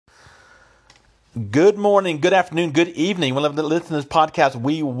Good morning, good afternoon, good evening. Whenever you listen to this podcast,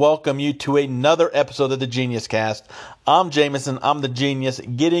 we welcome you to another episode of the Genius Cast. I'm Jameson. I'm the genius,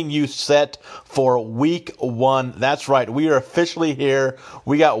 getting you set for week one. That's right. We are officially here.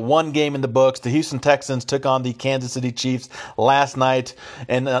 We got one game in the books. The Houston Texans took on the Kansas City Chiefs last night.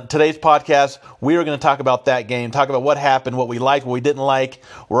 And today's podcast, we are going to talk about that game, talk about what happened, what we liked, what we didn't like.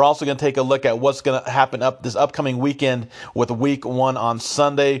 We're also going to take a look at what's going to happen this upcoming weekend with week one on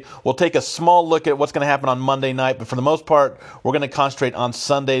Sunday. We'll take a small look at what's going to happen on Monday night, but for the most part, we're going to concentrate on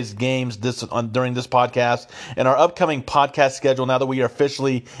Sunday's games during this podcast. And our upcoming podcast schedule, now that we are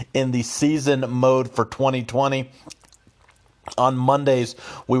officially in the season mode for 2020. On Mondays,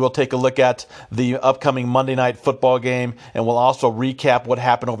 we will take a look at the upcoming Monday night football game, and we'll also recap what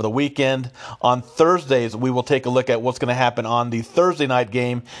happened over the weekend. On Thursdays, we will take a look at what's going to happen on the Thursday night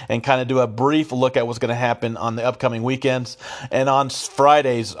game and kind of do a brief look at what's going to happen on the upcoming weekends. And on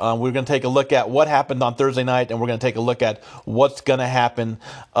Fridays, we're going to take a look at what happened on Thursday night, and we're going to take a look at what's going to happen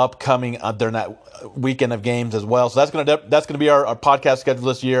upcoming during that weekend of games as well. So that's going to be our podcast schedule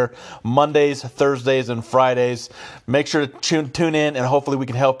this year: Mondays, Thursdays, and Fridays. Make sure to tune in, and hopefully we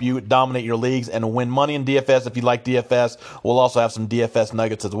can help you dominate your leagues and win money in DFS. If you like DFS, we'll also have some DFS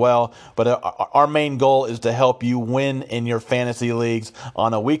nuggets as well. But our main goal is to help you win in your fantasy leagues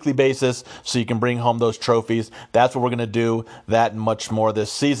on a weekly basis so you can bring home those trophies. That's what we're going to do, that and much more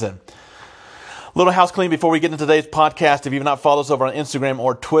this season. Little house clean before we get into today's podcast. If you've not followed us over on Instagram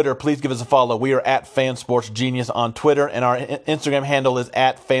or Twitter, please give us a follow. We are at FanSportsGenius on Twitter, and our Instagram handle is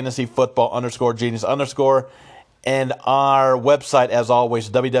at FantasyFootball_Genius_. And our website, as always,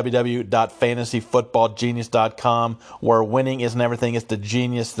 www.fantasyfootballgenius.com, where winning isn't everything, it's the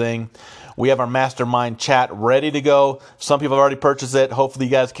genius thing. We have our mastermind chat ready to go. Some people have already purchased it. Hopefully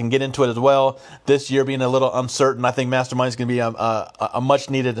you guys can get into it as well. This year being a little uncertain, I think mastermind is going to be a much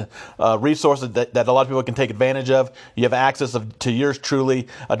needed resource that a lot of people can take advantage of. You have access to yours truly,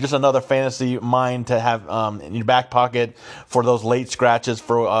 just another fantasy mind to have in your back pocket for those late scratches,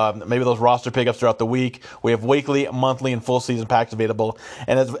 for maybe those roster pickups throughout the week. We have weekly, monthly, and full season packs available.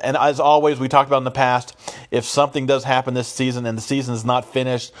 And as always, we talked about in the past, if something does happen this season and the season is not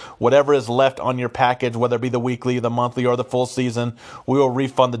finished, whatever is left on your package, whether it be the weekly, the monthly, or the full season, we will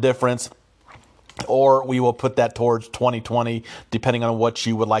refund the difference, or we will put that towards 2020, depending on what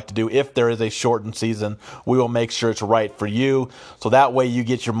you would like to do. If there is a shortened season, we will make sure it's right for you. So that way you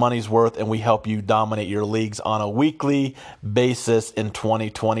get your money's worth, and we help you dominate your leagues on a weekly basis in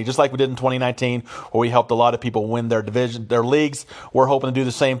 2020. Just like we did in 2019, where we helped a lot of people win their leagues. We're hoping to do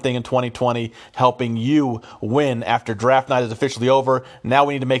the same thing in 2020, helping you win after draft night is officially over. Now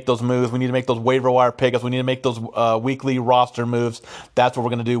we need to make those moves. We need to make those waiver wire pickups. We need to make those weekly roster moves. That's what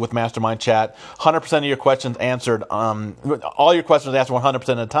we're going to do with Mastermind Chat. 100% of your questions answered. All your questions answered 100% of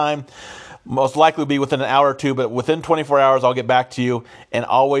the time. Most likely will be within an hour or two, but within 24 hours, I'll get back to you. And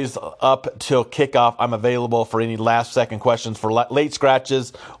always up till kickoff, I'm available for any last-second questions for late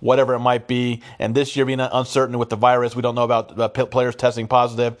scratches, whatever it might be. And this year being uncertain with the virus, we don't know about players testing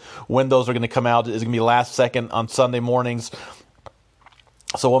positive. When those are going to come out is going to be last second on Sunday mornings.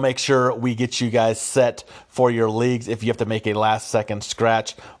 So we'll make sure we get you guys set for your leagues if you have to make a last-second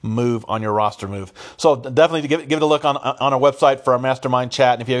scratch move on your roster move. So definitely give it a look on our website for our mastermind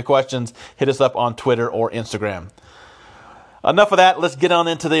chat. And if you have questions, hit us up on Twitter or Instagram. Enough of that. Let's get on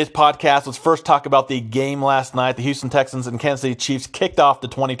into today's podcast. Let's first talk about the game last night. The Houston Texans and Kansas City Chiefs kicked off the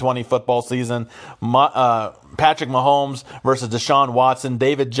 2020 football season. Patrick Mahomes versus Deshaun Watson.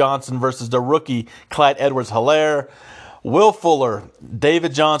 David Johnson versus the rookie Clyde Edwards-Helaire. Will Fuller,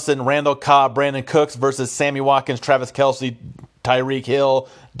 David Johnson, Randall Cobb, Brandon Cooks versus Sammy Watkins, Travis Kelce, Tyreek Hill,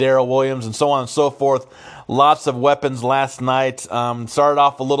 Darrell Williams, and so on and so forth. Lots of weapons last night. Started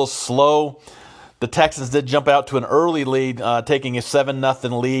off a little slow. The Texans did jump out to an early lead, taking a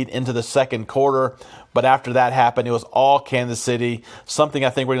 7-0 lead into the second quarter. But after that happened, it was all Kansas City. Something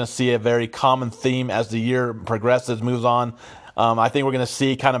I think we're going to see a very common theme as the year progresses, moves on. I think we're going to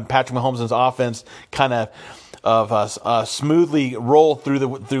see kind of Patrick Mahomes' offense kind of smoothly roll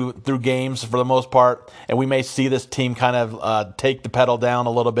through games for the most part, and we may see this team kind of take the pedal down a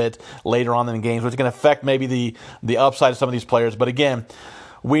little bit later on in the games, which is going to affect maybe the upside of some of these players. But again,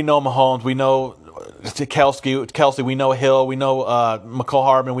 we know Mahomes, we know Kelce, we know Hill, we know McCall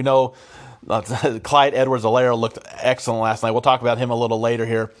Hardman, we know Clyde Edwards-Helaire looked excellent last night. We'll talk about him a little later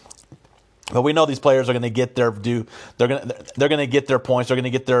here. But we know these players are going to get their due. They're going to get their points. They're going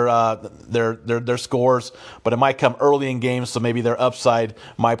to get their scores. But it might come early in games, so maybe their upside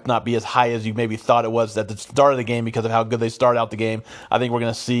might not be as high as you maybe thought it was at the start of the game because of how good they start out the game. I think we're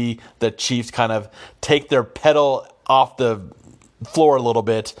going to see the Chiefs kind of take their pedal off the floor a little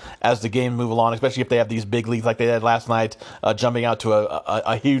bit as the game move along, especially if they have these big leads like they had last night, jumping out to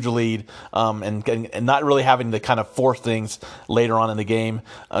a huge lead, and not really having to kind of force things later on in the game.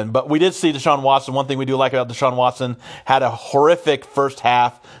 But we did see Deshaun Watson. One thing we do like about Deshaun Watson, had a horrific first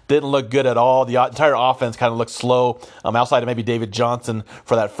half, didn't look good at all. The entire offense kind of looked slow, outside of maybe David Johnson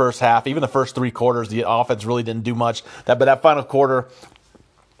for that first half. Even the first 3 quarters, the offense really didn't do much. But that final quarter,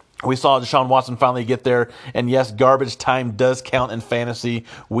 we saw Deshaun Watson finally get there, and yes, garbage time does count in fantasy.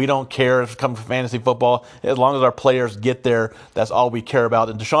 We don't care if it comes from fantasy football. As long as our players get there, that's all we care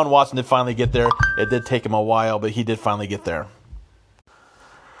about. And Deshaun Watson did finally get there. It did take him a while, but he did finally get there.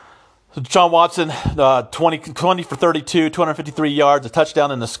 So Deshaun Watson, 20 for 32, 253 yards, a touchdown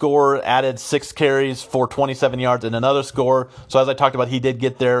and a score, added 6 carries for 27 yards and another score. So as I talked about, he did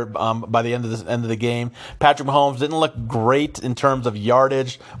get there by the end of the game. Patrick Mahomes didn't look great in terms of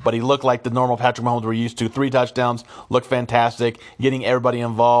yardage, but he looked like the normal Patrick Mahomes we're used to. 3 touchdowns, looked fantastic, getting everybody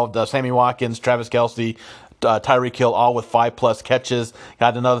involved. Sammy Watkins, Travis Kelce, Tyreek Hill, all with 5+ catches.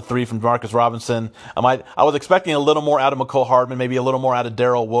 Got another 3 from Demarcus Robinson. I was expecting a little more out of McCole Hardman, maybe a little more out of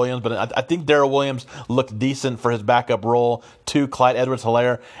Darrell Williams, but I think Darrell Williams looked decent for his backup role to Clyde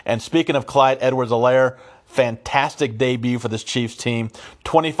Edwards-Helaire. And speaking of Clyde Edwards-Helaire, fantastic debut for this Chiefs team.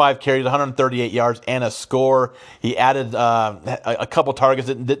 25 carries, 138 yards, and a score. He added a couple targets.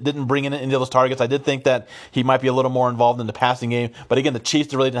 Didn't bring in any of those targets. I did think that he might be a little more involved in the passing game. But again, the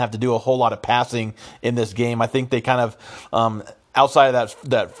Chiefs really didn't have to do a whole lot of passing in this game. I think they kind of, outside of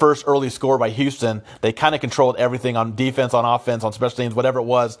that first early score by Houston, they kind of controlled everything on defense, on offense, on special teams, whatever it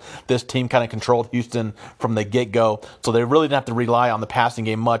was. This team kind of controlled Houston from the get-go. So they really didn't have to rely on the passing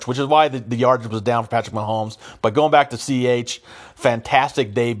game much, which is why the yardage was down for Patrick Mahomes. But going back to CH,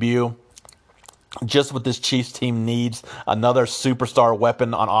 fantastic debut. Just what this Chiefs team needs, another superstar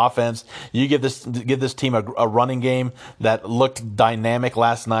weapon on offense. You give this team a running game that looked dynamic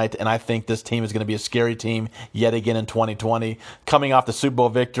last night, and I think this team is going to be a scary team yet again in 2020. Coming off the Super Bowl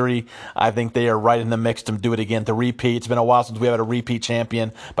victory, I think they are right in the mix to do it again, to repeat. It's been a while since we had a repeat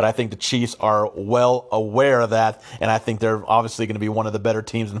champion, but I think the Chiefs are well aware of that, and I think they're obviously going to be one of the better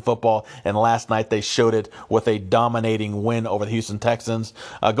teams in football, and last night they showed it with a dominating win over the Houston Texans.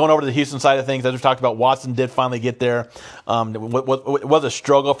 Going over to the Houston side of things, as we talked about, Watson did finally get there. It was a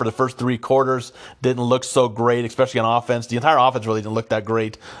struggle for the first 3 quarters. Didn't look so great, especially on offense. The entire offense really didn't look that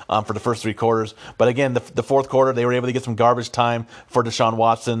great for the first 3 quarters. But again, the fourth quarter, they were able to get some garbage time for Deshaun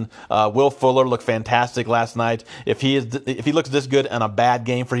Watson. Will Fuller looked fantastic last night. If he looks this good in a bad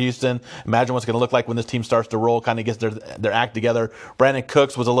game for Houston, imagine what's going to look like when this team starts to roll, kind of gets their act together. Brandon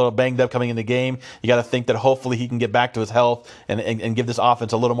Cooks was a little banged up coming in the game. You got to think that hopefully he can get back to his health and give this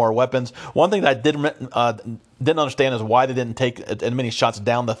offense a little more weapons. One thing that I didn't understand is why they didn't take as many shots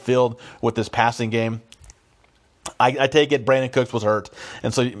down the field with this passing game. I take it Brandon Cooks was hurt,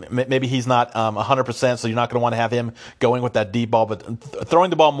 and so maybe he's not 100%, so you're not going to want to have him going with that deep ball. But throwing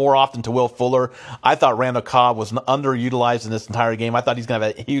the ball more often to Will Fuller, I thought Randall Cobb was underutilized in this entire game. I thought he's going to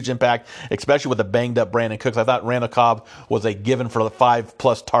have a huge impact, especially with a banged-up Brandon Cooks. I thought Randall Cobb was a given for the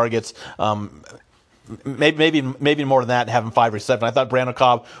 5+ targets. Maybe more than that, having 5 receptions. I thought Brandon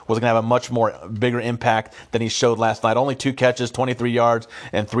Cobb was going to have a much more bigger impact than he showed last night. Only 2 catches, 23 yards,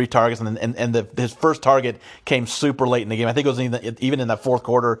 and 3 targets. And his first target came super late in the game. I think it was even in that fourth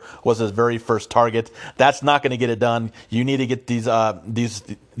quarter was his very first target. That's not going to get it done. You need to get these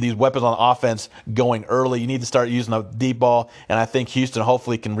weapons on offense going early. You need to start using a deep ball, and I think Houston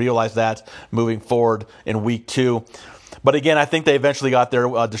hopefully can realize that moving forward in week 2. But again, I think they eventually got there.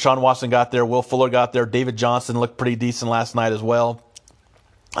 Deshaun Watson got there. Will Fuller got there. David Johnson looked pretty decent last night as well.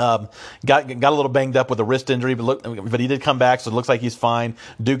 Got a little banged up with a wrist injury, but he did come back, so it looks like he's fine.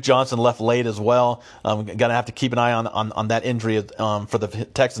 Duke Johnson left late as well. Gonna have to keep an eye on that injury for the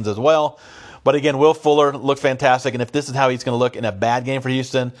Texans as well. But again, Will Fuller looked fantastic, and if this is how he's going to look in a bad game for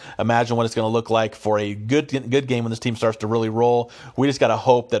Houston, imagine what it's going to look like for a good game when this team starts to really roll. We just got to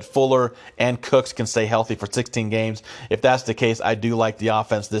hope that Fuller and Cooks can stay healthy for 16 games. If that's the case, I do like the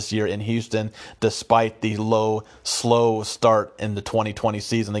offense this year in Houston, despite the slow start in the 2020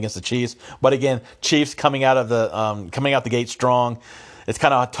 season against the Chiefs. But again, Chiefs coming out the gate strong. It's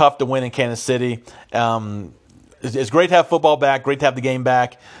kind of tough to win in Kansas City. It's great to have football back, great to have the game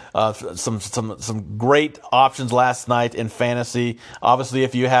back. Some great options last night in fantasy. Obviously,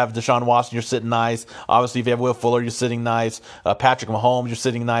 if you have Deshaun Watson, you're sitting nice. Obviously, if you have Will Fuller, you're sitting nice. Patrick Mahomes, you're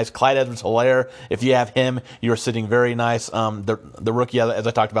sitting nice. Clyde Edwards-Helaire, if you have him, you're sitting very nice. The rookie, as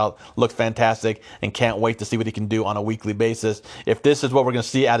I talked about, looked fantastic, and can't wait to see what he can do on a weekly basis. If this is what we're going to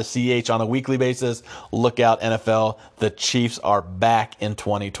see out of CH on a weekly basis, look out, NFL. The Chiefs are back in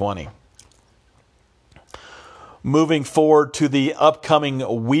 2020. moving forward to the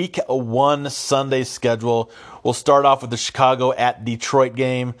upcoming Week 1 Sunday schedule, we'll start off with the Chicago at Detroit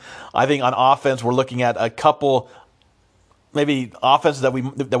game. I think on offense, we're looking at a couple maybe offenses that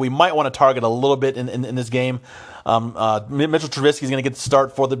we might want to target a little bit in this game. Mitchell Trubisky is going to get the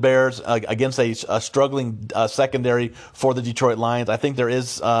start for the Bears against a struggling secondary for the Detroit Lions. I think there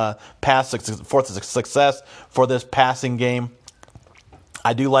is path for success for this passing game.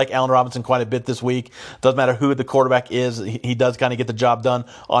 I do like Allen Robinson quite a bit this week. Doesn't matter who the quarterback is, he does kind of get the job done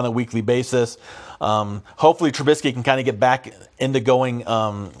on a weekly basis. Hopefully Trubisky can kind of get back into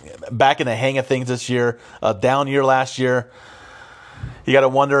back in the hang of things this year. Down year last year. You got to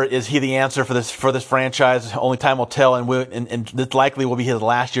wonder, is he the answer for this franchise? Only time will tell, and this likely will be his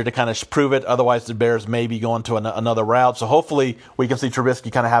last year to kind of prove it. Otherwise, the Bears may be going to another route. So hopefully we can see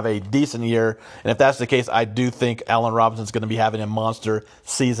Trubisky kind of have a decent year. And if that's the case, I do think Allen Robinson's going to be having a monster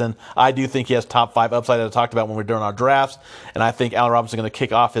season. I do think he has top 5 upside that I talked about when we were doing our drafts. And I think Allen Robinson's going to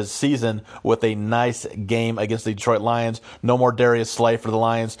kick off his season with a nice game against the Detroit Lions. No more Darius Slay for the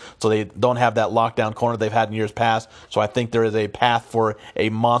Lions, so they don't have that lockdown corner they've had in years past. So I think there is a path for a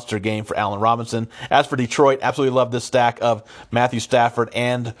monster game for Allen Robinson. As for Detroit, absolutely love this stack of Matthew Stafford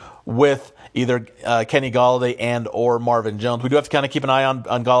and with either Kenny Golladay and or Marvin Jones. We do have to kind of keep an eye on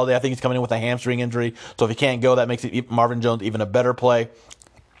Golladay. I think he's coming in with a hamstring injury, so if he can't go, that makes Marvin Jones even a better play.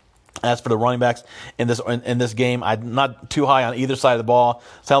 As for the running backs in this game, I'm not too high on either side of the ball.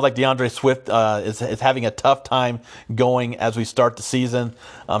 Sounds like DeAndre Swift is having a tough time going as we start the season.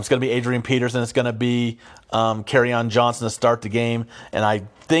 It's going to be Adrian Peterson. It's going to be Kerryon Johnson to start the game, and I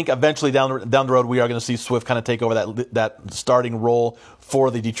think eventually down the road we are going to see Swift kind of take over that starting role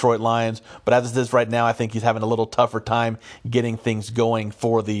for the Detroit Lions. But as it is right now, I think he's having a little tougher time getting things going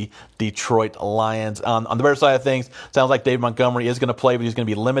for the Detroit Lions. On the Bears side of things, sounds like Dave Montgomery is going to play, but he's going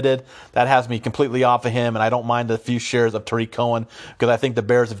to be limited. That has me completely off of him, and I don't mind a few shares of Tariq Cohen because I think the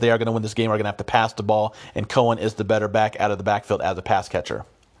Bears, if they are going to win this game, are going to have to pass the ball, and Cohen is the better back out of the backfield as a pass catcher.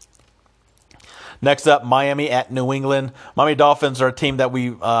 Next up, Miami at New England. Miami Dolphins are a team that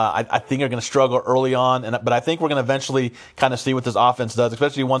I think are going to struggle early on, but I think we're going to eventually kind of see what this offense does,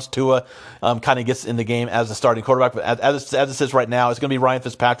 especially once Tua kind of gets in the game as the starting quarterback. But as it sits right now, it's going to be Ryan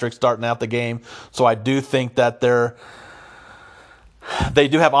Fitzpatrick starting out the game. So I do think that they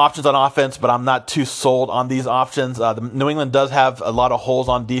do have options on offense, but I'm not too sold on these options. New England does have a lot of holes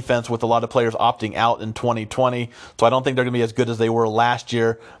on defense with a lot of players opting out in 2020, so I don't think they're going to be as good as they were last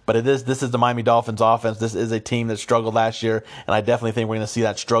year. But this is the Miami Dolphins offense. This is a team that struggled last year, and I definitely think we're going to see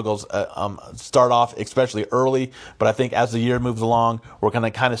that struggles start off, especially early. But I think as the year moves along, we're going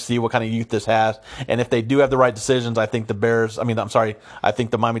to kind of see what kind of youth this has. And if they do have the right decisions, I think I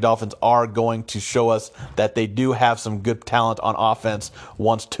think the Miami Dolphins are going to show us that they do have some good talent on offense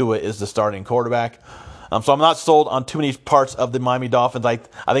once Tua is the starting quarterback. So I'm not sold on too many parts of the Miami Dolphins. I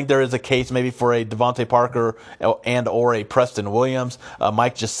think there is a case maybe for a Devontae Parker and or a Preston Williams.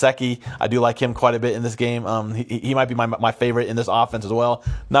 Mike Gesicki, I do like him quite a bit in this game. He might be my favorite in this offense as well.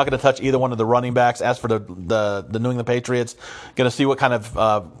 Not going to touch either one of the running backs. As for the New England Patriots, going to see what kind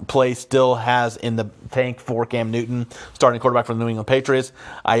of play still has in the tank for Cam Newton, starting quarterback for the New England Patriots.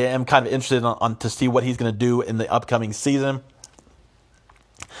 I am kind of interested to see what he's going to do in the upcoming season.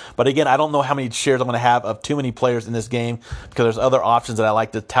 But again, I don't know how many shares I'm going to have of too many players in this game because there's other options that I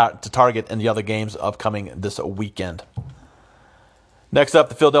like to target in the other games upcoming this weekend. Next up,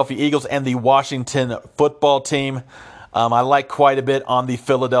 the Philadelphia Eagles and the Washington football team. I like quite a bit on the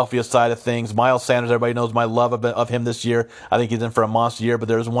Philadelphia side of things. Miles Sanders, everybody knows my love of him this year. I think he's in for a monster year, but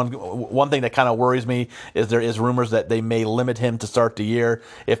there's one thing that kind of worries me is there is rumors that they may limit him to start the year.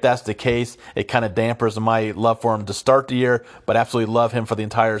 If that's the case, it kind of dampers my love for him to start the year, but absolutely love him for the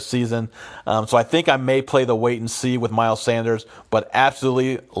entire season. So I think I may play the wait and see with Miles Sanders, but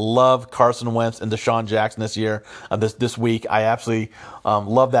absolutely love Carson Wentz and Deshaun Jackson this year. This week, I absolutely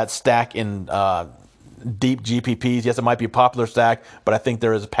love that stack in deep GPPs. Yes, it might be a popular stack, but I think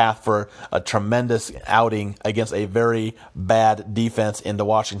there is a path for a tremendous outing against a very bad defense in the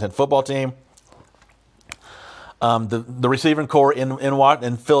Washington football team. The receiving core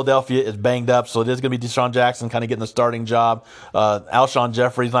in Philadelphia is banged up, so it is going to be Deshaun Jackson kind of getting the starting job. Alshon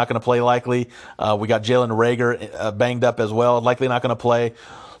Jeffrey's not going to play likely. We got Jalen Reagor banged up as well, likely not going to play.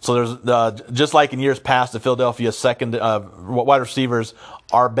 So there's just like in years past, the Philadelphia second wide receivers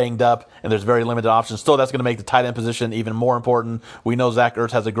are banged up, and there's very limited options. Still, that's going to make the tight end position even more important. We know Zach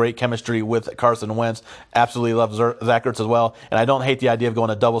Ertz has a great chemistry with Carson Wentz. Absolutely love Zach Ertz as well. And I don't hate the idea of going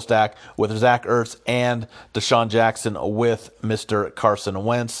a double stack with Zach Ertz and Deshaun Jackson with Mr. Carson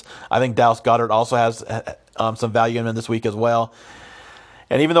Wentz. I think Dallas Goedert also has some value in him this week as well.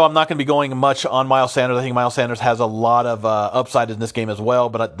 And even though I'm not going to be going much on Miles Sanders, I think Miles Sanders has a lot of upside in this game as well.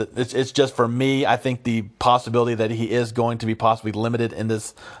 But it's just for me, I think the possibility that he is going to be possibly limited in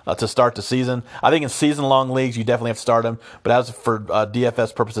this to start the season. I think in season-long leagues, you definitely have to start him. But as for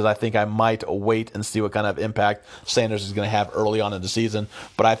DFS purposes, I think I might wait and see what kind of impact Sanders is going to have early on in the season.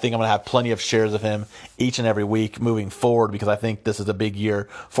 But I think I'm going to have plenty of shares of him each and every week moving forward because I think this is a big year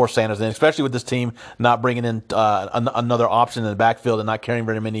for Sanders. And especially with this team not bringing in another option in the backfield and not carrying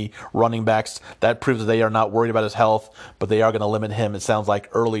very many running backs, that proves that they are not worried about his health, but they are going to limit him, it sounds like,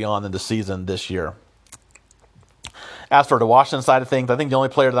 early on in the season this year. As for the Washington side of things, I think the only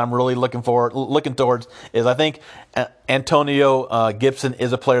player that I'm really looking towards is I think Antonio Gibson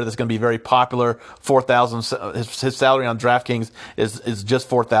is a player that's going to be very popular. 4,000. His salary on DraftKings is just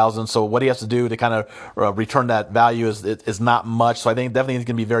 4,000. So what he has to do to kind of return that value is not much. So I think definitely he's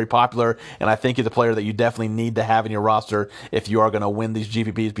going to be very popular, and I think he's a player that you definitely need to have in your roster if you are going to win these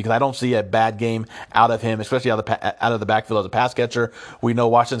GPPs because I don't see a bad game out of him, especially out of the backfield as a pass catcher. We know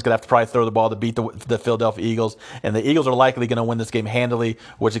Washington's going to have to probably throw the ball to beat the Philadelphia Eagles, and the Eagles are likely going to win this game handily,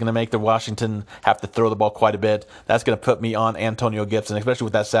 which is going to make the Washington have to throw the ball quite a bit. That's going to put me on Antonio Gibson, especially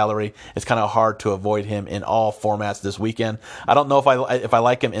with that salary. It's kind of hard to avoid him in all formats this weekend. I don't know if I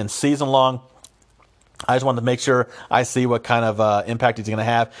like him in season long. I just wanted to make sure I see what kind of impact he's going to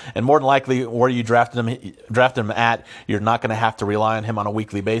have. And more than likely, where you drafted him at, you're not going to have to rely on him on a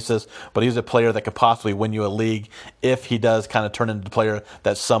weekly basis. But he's a player that could possibly win you a league if he does kind of turn into the player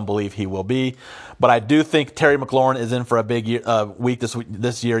that some believe he will be. But I do think Terry McLaurin is in for a big week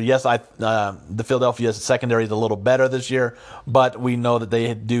this year. Yes, the Philadelphia secondary is a little better this year, but we know that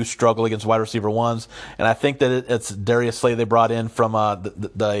they do struggle against wide receiver ones. And I think that it's Darius Slay they brought in from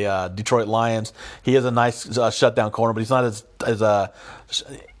the Detroit Lions. He is a nice shutdown corner, but he's not as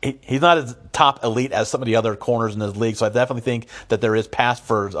top elite as some of the other corners in this league. So I definitely think that there is pass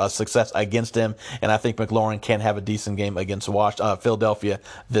for success against him, and I think McLaurin can have a decent game against Philadelphia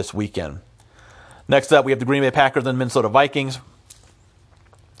this weekend. Next up, we have the Green Bay Packers and Minnesota Vikings.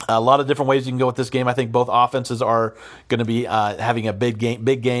 A lot of different ways you can go with this game. I think both offenses are going to be having a big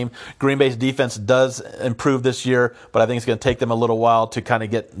game. Green Bay's defense does improve this year, but I think it's going to take them a little while to kind of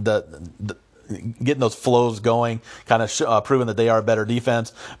get getting those flows going, kind of proving that they are a better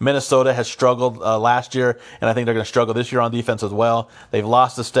defense. Minnesota has struggled last year, and I think they're going to struggle this year on defense as well. They've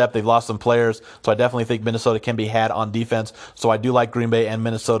lost a step. They've lost some players, so I definitely think Minnesota can be had on defense. So I do like Green Bay and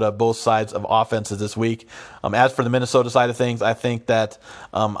Minnesota, both sides of offenses this week. As for the Minnesota side of things, I think that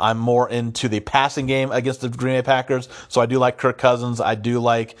I'm more into the passing game against the Green Bay Packers, so I do like Kirk Cousins. I do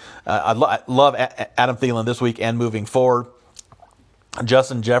like I love Adam Thielen this week and moving forward.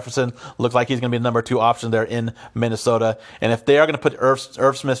 Justin Jefferson looks like he's going to be the number 2 option there in Minnesota. And if they are going to put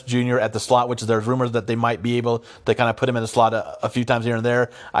Irv Smith Jr. at the slot, which there's rumors that they might be able to kind of put him in the slot a few times here and there,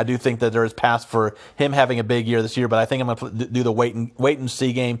 I do think that there is pass for him having a big year this year. But I think I'm going to do the wait and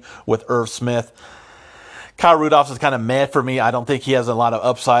see game with Irv Smith. Kyle Rudolph is kind of mad for me. I don't think he has a lot of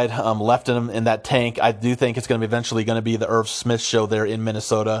upside left in him in that tank. I do think it's going to be eventually going to be the Irv Smith show there in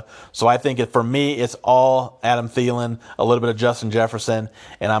Minnesota. So I think for me, it's all Adam Thielen, a little bit of Justin Jefferson,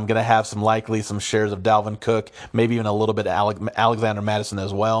 and I'm going to have some shares of Dalvin Cook, maybe even a little bit of Alexander Mattison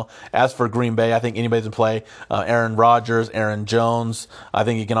as well. As for Green Bay, I think anybody's in play. Aaron Rodgers, Aaron Jones. I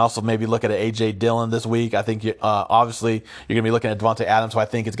think you can also maybe look at A.J. Dillon this week. I think obviously you're going to be looking at Devontae Adams, who I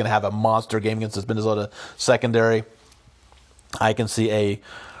think is going to have a monster game against this Minnesota secondary. I can see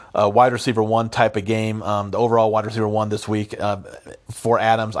a wide receiver 1 type of game. The overall wide receiver 1 this week for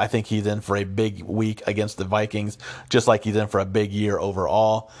Adams, I think he's in for a big week against the Vikings, just like he's in for a big year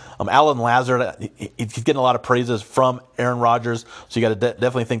overall. Alan Lazard, he's getting a lot of praises from Aaron Rodgers, so you got to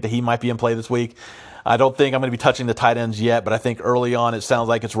definitely think that he might be in play this week. I don't think I'm going to be touching the tight ends yet, but I think early on it sounds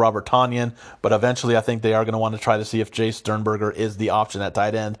like it's Robert Tonyan. But eventually I think they are going to want to try to see if Jay Sternberger is the option at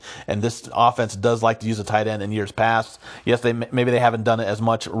tight end. And this offense does like to use a tight end in years past. Yes, maybe they haven't done it as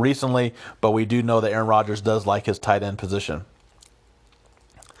much recently, but we do know that Aaron Rodgers does like his tight end position.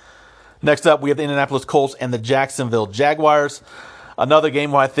 Next up, we have the Indianapolis Colts and the Jacksonville Jaguars. Another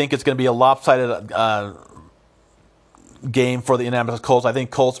game where I think it's going to be a lopsided game for the Indianapolis Colts. I think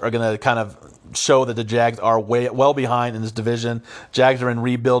Colts are going to kind of show that the Jags are well behind in this division. Jags are in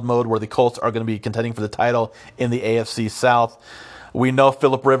rebuild mode where the Colts are going to be contending for the title in the AFC South. We know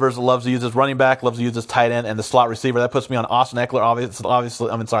Phillip Rivers loves to use his running back, loves to use his tight end and the slot receiver. That puts me on Austin Eckler,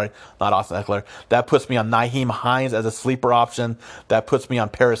 not Austin Eckler. That puts me on Nyheim Hines as a sleeper option. That puts me on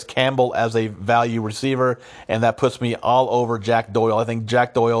Paris Campbell as a value receiver. And that puts me all over Jack Doyle. I think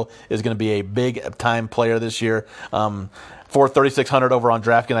Jack Doyle is going to be a big-time player this year. for 3,600 over on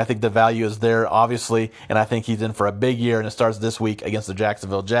DraftKings. I think the value is there, obviously, and I think he's in for a big year, and it starts this week against the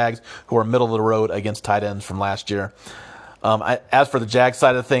Jacksonville Jags, who are middle of the road against tight ends from last year. As for the Jags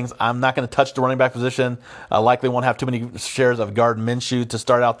side of things, I'm not going to touch the running back position. I likely won't have too many shares of Gardner Minshew to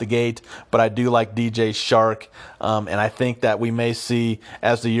start out the gate, but I do like DJ Shark, and I think that we may see,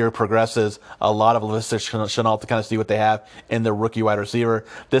 as the year progresses, a lot of Laviska Shenault to kind of see what they have in their rookie wide receiver.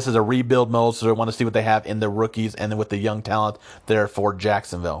 This is a rebuild mode, so they want to see what they have in their rookies and then with the young talent there for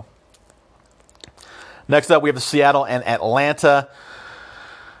Jacksonville. Next up, we have the Seattle and Atlanta.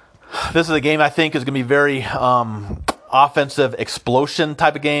 This is a game I think is going to be very offensive explosion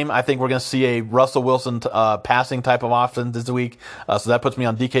type of game. I think we're going to see a Russell Wilson passing type of offense this week. So that puts me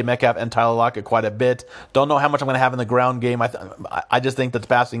on DK Metcalf and Tyler Lockett quite a bit. Don't know how much I'm going to have in the ground game. I just think that the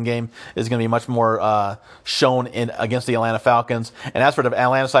passing game is going to be much more shown in against the Atlanta Falcons. And as for the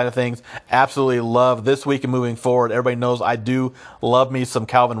Atlanta side of things, absolutely love this week and moving forward. Everybody knows I do love me some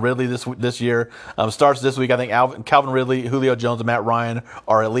Calvin Ridley this year. Starts this week. I think Calvin Ridley, Julio Jones, and Matt Ryan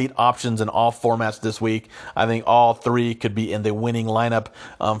are elite options in all formats this week. I think all three could be in the winning lineup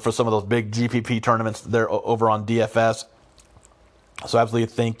for some of those big GPP tournaments there over on DFS. So I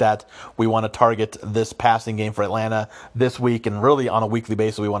absolutely think that we want to target this passing game for Atlanta this week, and really on a weekly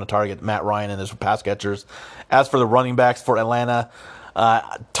basis we want to target Matt Ryan and his pass catchers. As for the running backs for Atlanta,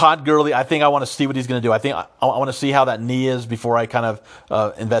 Todd Gurley, I think I want to see what he's going to do. I think I want to see how that knee is before I kind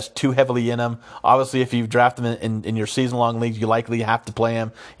of invest too heavily in him. Obviously, if you draft him in your season-long leagues, you likely have to play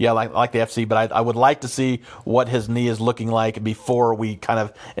him. Yeah, like the FC, but I would like to see what his knee is looking like before we kind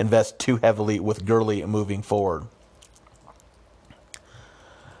of invest too heavily with Gurley moving forward.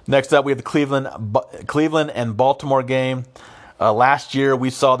 Next up, we have the Cleveland and Baltimore game. Last year,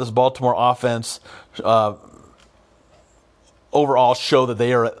 we saw this Baltimore offense overall show that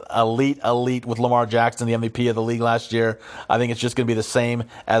they are elite with Lamar Jackson, the MVP of the league last year. I think it's just going to be the same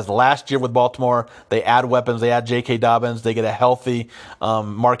as last year with Baltimore. They add weapons. They add J.K. Dobbins. They get a healthy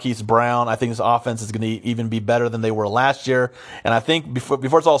Marquise Brown. I think this offense is going to even be better than they were last year. And I think before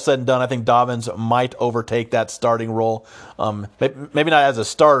it's all said and done, I think Dobbins might overtake that starting role. Maybe not as a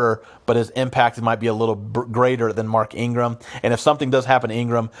starter, but his impact might be a little greater than Mark Ingram. And if something does happen to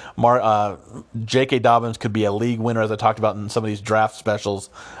Ingram, J.K. Dobbins could be a league winner, as I talked about in some of these draft specials.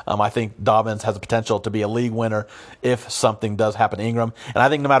 I think Dobbins has the potential to be a league winner if something does happen to Ingram. And I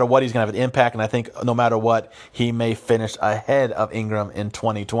think no matter what, he's going to have an impact. And I think no matter what, he may finish ahead of Ingram in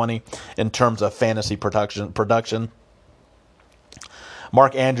 2020 in terms of fantasy production.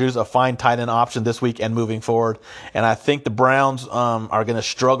 Mark Andrews, a fine tight end option this week and moving forward. And I think the Browns are going to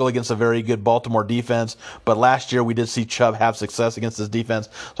struggle against a very good Baltimore defense. But last year we did see Chubb have success against this defense.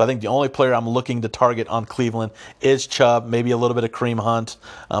 So I think the only player I'm looking to target on Cleveland is Chubb, maybe a little bit of Kareem Hunt.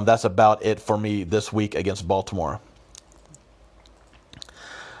 That's about it for me this week against Baltimore.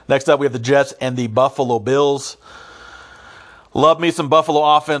 Next up, we have the Jets and the Buffalo Bills. Love me some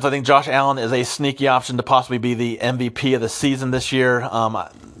Buffalo offense. I think Josh Allen is a sneaky option to possibly be the MVP of the season this year.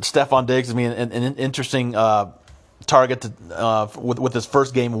 Stephon Diggs is an interesting target with his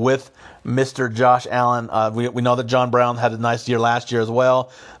first game with Mr. Josh Allen. We know that John Brown had a nice year last year as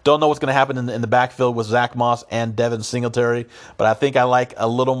well. Don't know what's going to happen in the backfield with Zach Moss and Devin Singletary, but I think I like a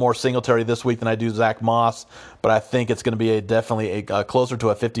little more Singletary this week than I do Zach Moss. But I think it's going to be definitely closer to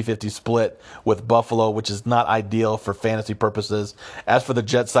a 50-50 split with Buffalo, which is not ideal for fantasy purposes. As for the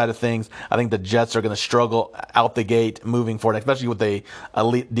Jets side of things, I think the Jets are going to struggle out the gate moving forward, especially with a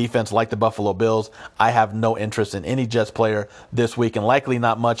elite defense like the Buffalo Bills. I have no interest in any Jets player this week, and likely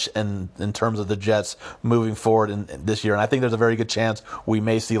not much in terms of the Jets moving forward in this year. And I think there's a very good chance we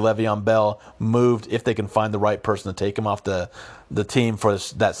may see Le'Veon Bell moved if they can find the right person to take him off the team for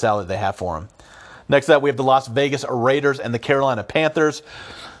that salary they have for him. Next up, we have the Las Vegas Raiders and the Carolina Panthers.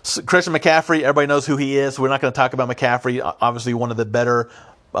 Christian McCaffrey, everybody knows who he is. So we're not going to talk about McCaffrey. Obviously, one of the better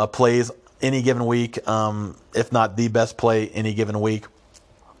plays any given week, if not the best play any given week.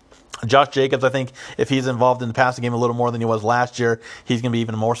 Josh Jacobs, I think if he's involved in the passing game a little more than he was last year, he's going to be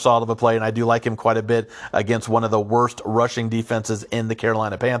even more solid of a play, and I do like him quite a bit against one of the worst rushing defenses in the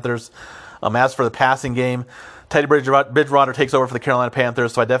Carolina Panthers. As for the passing game, Teddy Bridgewater takes over for the Carolina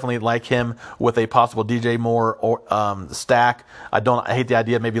Panthers, so I definitely like him with a possible DJ Moore or stack. I hate the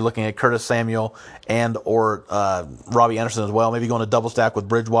idea of maybe looking at Curtis Samuel and or Robbie Anderson as well. Maybe going a double stack with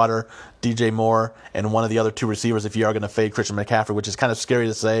Bridgewater, DJ Moore, and one of the other two receivers if you are going to fade Christian McCaffrey, which is kind of scary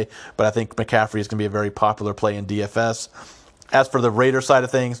to say, but I think McCaffrey is going to be a very popular play in DFS. As for the Raiders side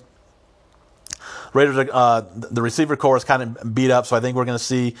of things, Raiders, the receiver core is kind of beat up, so I think we're going to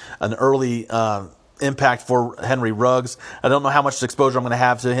see an early impact for Henry Ruggs. I don't know how much exposure I'm going to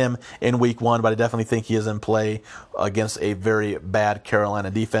have to him in week 1, but I definitely think he is in play against a very bad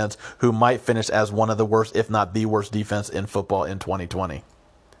Carolina defense who might finish as one of the worst, if not the worst defense in football in 2020.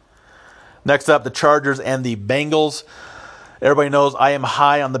 Next up, the Chargers and the Bengals. Everybody knows I am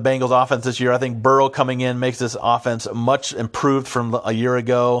high on the Bengals offense this year. I think Burrow coming in makes this offense much improved from a year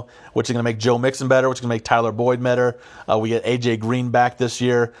ago, which is going to make Joe Mixon better, which is going to make Tyler Boyd better. We get A.J. Green back this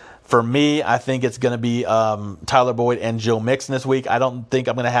year. For me, I think it's going to be Tyler Boyd and Joe Mixon this week. I don't think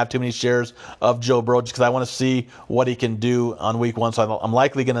I'm going to have too many shares of Joe Burrow just because I want to see what he can do on week 1. So I'm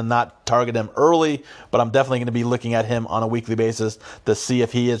likely going to not target him early, but I'm definitely going to be looking at him on a weekly basis to see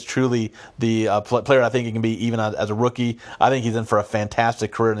if he is truly the player I think he can be even as a rookie. I think he's in for a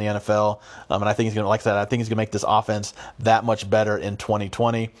fantastic career in the NFL, and I think he's going to, like I said, I think he's going to make this offense that much better in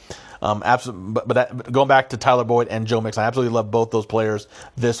 2020. But going back to Tyler Boyd and Joe Mixon, I absolutely love both those players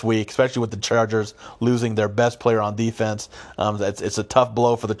this week, especially with the Chargers losing their best player on defense. It's a tough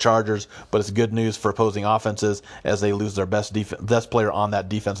blow for the Chargers, but it's good news for opposing offenses as they lose their best player on that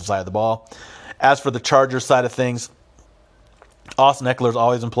defensive side of the ball. As for the Chargers side of things, Austin Eckler is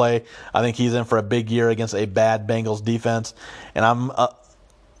always in play. I think he's in for a big year against a bad Bengals defense, and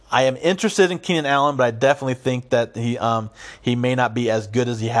I am interested in Keenan Allen, but I definitely think that he may not be as good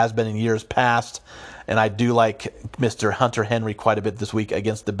as he has been in years past. And I do like Mr. Hunter Henry quite a bit this week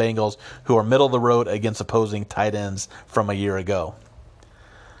against the Bengals, who are middle of the road against opposing tight ends from a year ago.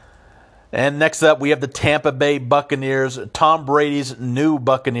 And next up, we have the Tampa Bay Buccaneers. Tom Brady's new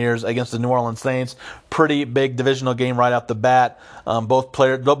Buccaneers against the New Orleans Saints. Pretty big divisional game right off the bat.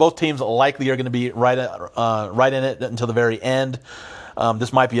 Both teams likely are going to be right in it until the very end.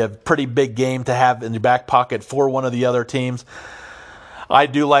 This might be a pretty big game to have in your back pocket for one of the other teams. I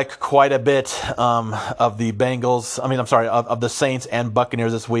do like quite a bit of the of the Saints and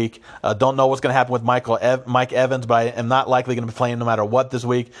Buccaneers this week. Don't know what's going to happen with Mike Evans, but I am not likely going to be playing no matter what this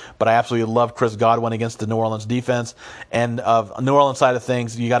week. But I absolutely love Chris Godwin against the New Orleans defense. And New Orleans side of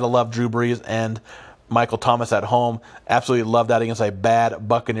things, you got to love Drew Brees and Michael Thomas at home. Absolutely love that against a bad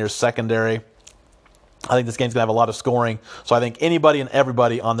Buccaneers secondary. I think this game's going to have a lot of scoring. So I think anybody and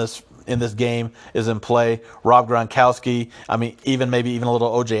everybody in this game is in play. Rob Gronkowski, maybe even a little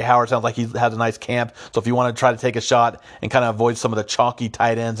O.J. Howard. Sounds like he has a nice camp. So if you want to try to take a shot and kind of avoid some of the chalky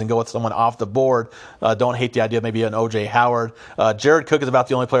tight ends and go with someone off the board, don't hate the idea of maybe an O.J. Howard. Jared Cook is about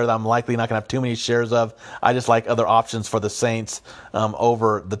the only player that I'm likely not going to have too many shares of. I just like other options for the Saints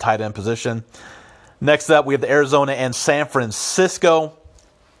over the tight end position. Next up, we have the Arizona and San Francisco.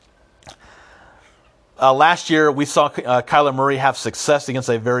 Last year, we saw Kyler Murray have success against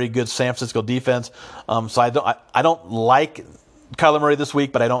a very good San Francisco defense. So I don't like Kyler Murray this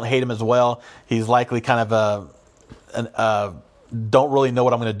week, but I don't hate him as well. He's likely kind of don't really know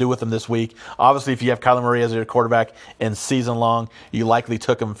what I'm going to do with him this week. Obviously, if you have Kyler Murray as your quarterback in season long, you likely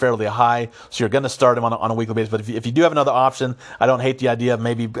took him fairly high, so you're going to start him on a weekly basis. But if you do have another option, I don't hate the idea of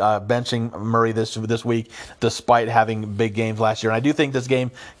maybe benching Murray this week, despite having big games last year. And I do think this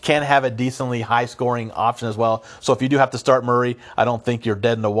game can have a decently high-scoring option as well. So if you do have to start Murray, I don't think you're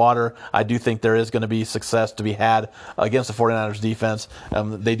dead in the water. I do think there is going to be success to be had against the 49ers defense.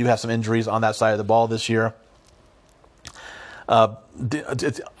 They do have some injuries on that side of the ball this year. I'm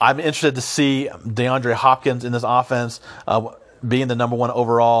interested to see DeAndre Hopkins in this offense being the number one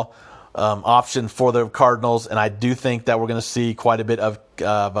overall option for the Cardinals, and I do think that we're going to see quite a bit of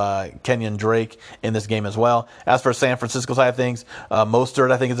Kenyon Drake in this game as well. As for San Francisco side of things,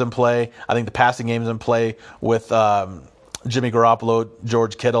 Mostert I think is in play. I think the passing game is in play with Jimmy Garoppolo,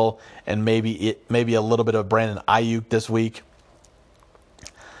 George Kittle, and maybe a little bit of Brandon Ayuk this week.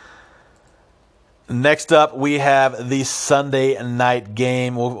 Next up, we have the Sunday night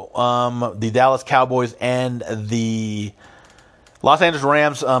game. The Dallas Cowboys and the Los Angeles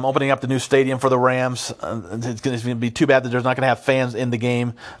Rams opening up the new stadium for the Rams. It's going to be too bad that there's not going to have fans in the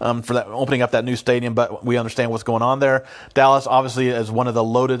game for that opening up that new stadium, but we understand what's going on there. Dallas obviously is one of the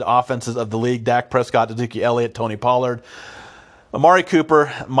loaded offenses of the league. Dak Prescott, Ezekiel Elliott, Tony Pollard, Amari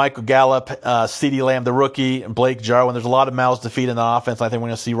Cooper, Michael Gallup, CeeDee Lamb, the rookie, and Blake Jarwin. There's a lot of mouths to feed in the offense. I think we're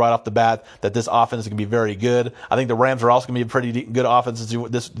going to see right off the bat that this offense is going to be very good. I think the Rams are also going to be a pretty good offense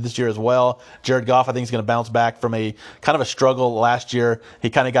this year as well. Jared Goff, I think, is going to bounce back from a kind of a struggle last year. He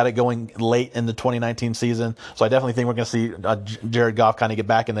kind of got it going late in the 2019 season. So I definitely think we're going to see Jared Goff kind of get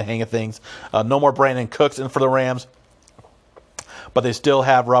back in the hang of things. No more Brandon Cooks in for the Rams. But they still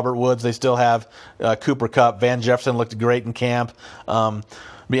have Robert Woods. They still have Cooper Kupp. Van Jefferson looked great in camp.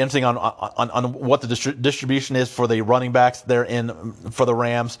 Be interesting on what the distribution is for the running backs there for the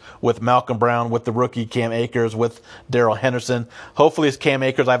Rams, with Malcolm Brown, with the rookie Cam Akers, with Darrell Henderson. Hopefully it's Cam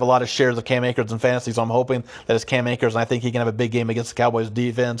Akers. I have a lot of shares of Cam Akers in fantasy, so I'm hoping that it's Cam Akers, and I think he can have a big game against the Cowboys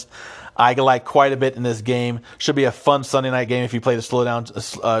defense. I like quite a bit in this game. Should be a fun Sunday night game if you play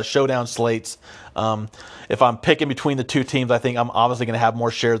the showdown slates. If I'm picking between the two teams, I think I'm obviously going to have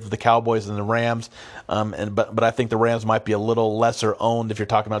more shares of the Cowboys than the Rams. But I think the Rams might be a little lesser owned if you're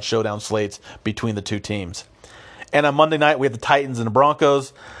talking about showdown slates between the two teams. And on Monday night, we have the Titans and the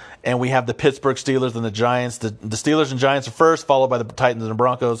Broncos, and we have the Pittsburgh Steelers and the Giants. The Steelers and Giants are first, followed by the Titans and the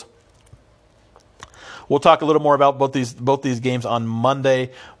Broncos. We'll talk a little more about both these games on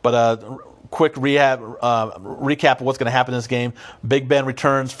Monday, but quick recap of what's going to happen in this game. Big Ben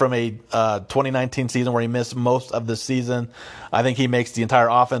returns from a 2019 season where he missed most of the season. I think he makes the entire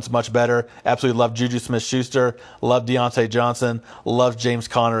offense much better. Absolutely love Juju Smith-Schuster. Love Deontay Johnson. Love James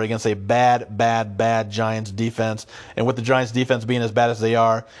Conner against a bad Giants defense. And with the Giants defense being as bad as they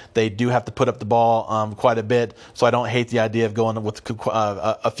are, they do have to put up the ball quite a bit. So I don't hate the idea of going with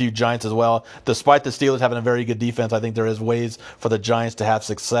a few Giants as well. Despite the Steelers having a very good defense, I think there is ways for the Giants to have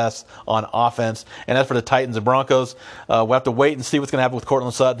success on offense. And as for the Titans and Broncos, we'll have to wait and see what's going to happen with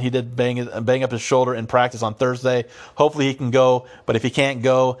Courtland Sutton. He did bang up his shoulder in practice on Thursday. Hopefully he can go. But if he can't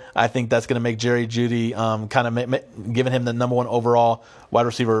go, I think that's going to make Jerry Jeudy giving him the number one overall wide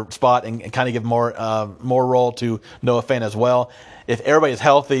receiver spot and kind of give more role to Noah Fant as well. If everybody is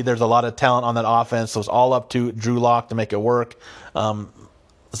healthy, there's a lot of talent on that offense, so it's all up to Drew Lock to make it work.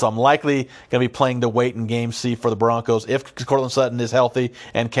 So I'm likely going to be playing the wait and game C for the Broncos. If Courtland Sutton is healthy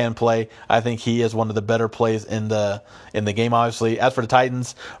and can play, I think he is one of the better plays in the game, obviously. As for the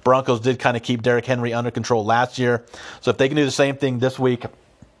Titans, Broncos did kind of keep Derrick Henry under control last year. So if they can do the same thing this week,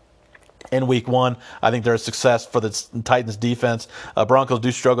 in week one, I think there's success for the Titans defense. Broncos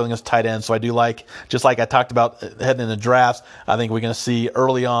do struggle against tight ends, so I do like, just like I talked about heading into drafts, I think we're going to see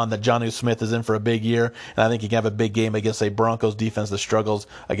early on that Jonnu Smith is in for a big year, and I think he can have a big game against a Broncos defense that struggles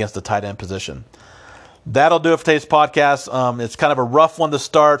against the tight end position. That'll do it for today's podcast. It's kind of a rough one to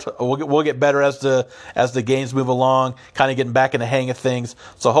start. We'll get better as the games move along, kind of getting back in the hang of things.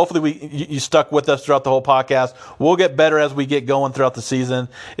 So hopefully you stuck with us throughout the whole podcast. We'll get better as we get going throughout the season.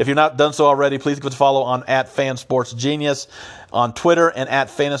 If you're not done so already, please give us a follow on @FanSportsGenius on Twitter and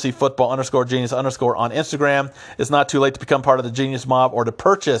 @FantasyFootball_Genius_ on Instagram. It's not too late to become part of the Genius Mob or to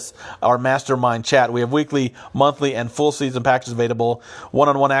purchase our Mastermind Chat. We have weekly, monthly, and full season packages available.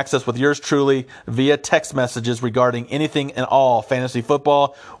 One-on-one access with yours truly via text messages regarding anything and all fantasy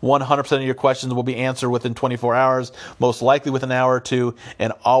football. 100% of your questions will be answered within 24 hours, most likely within an hour or two,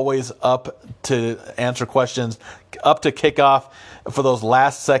 and always up to answer questions up to kickoff for those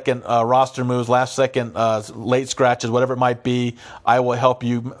last-second roster moves, last-second late scratches, whatever it might be. I will help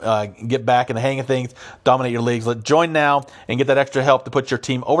you get back in the hang of things, dominate your leagues. Join now and get that extra help to put your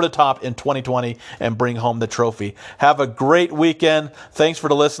team over the top in 2020 and bring home the trophy. Have a great weekend. Thanks for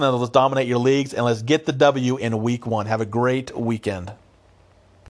listening. Let's dominate your leagues, and let's get the W in week one. Have a great weekend.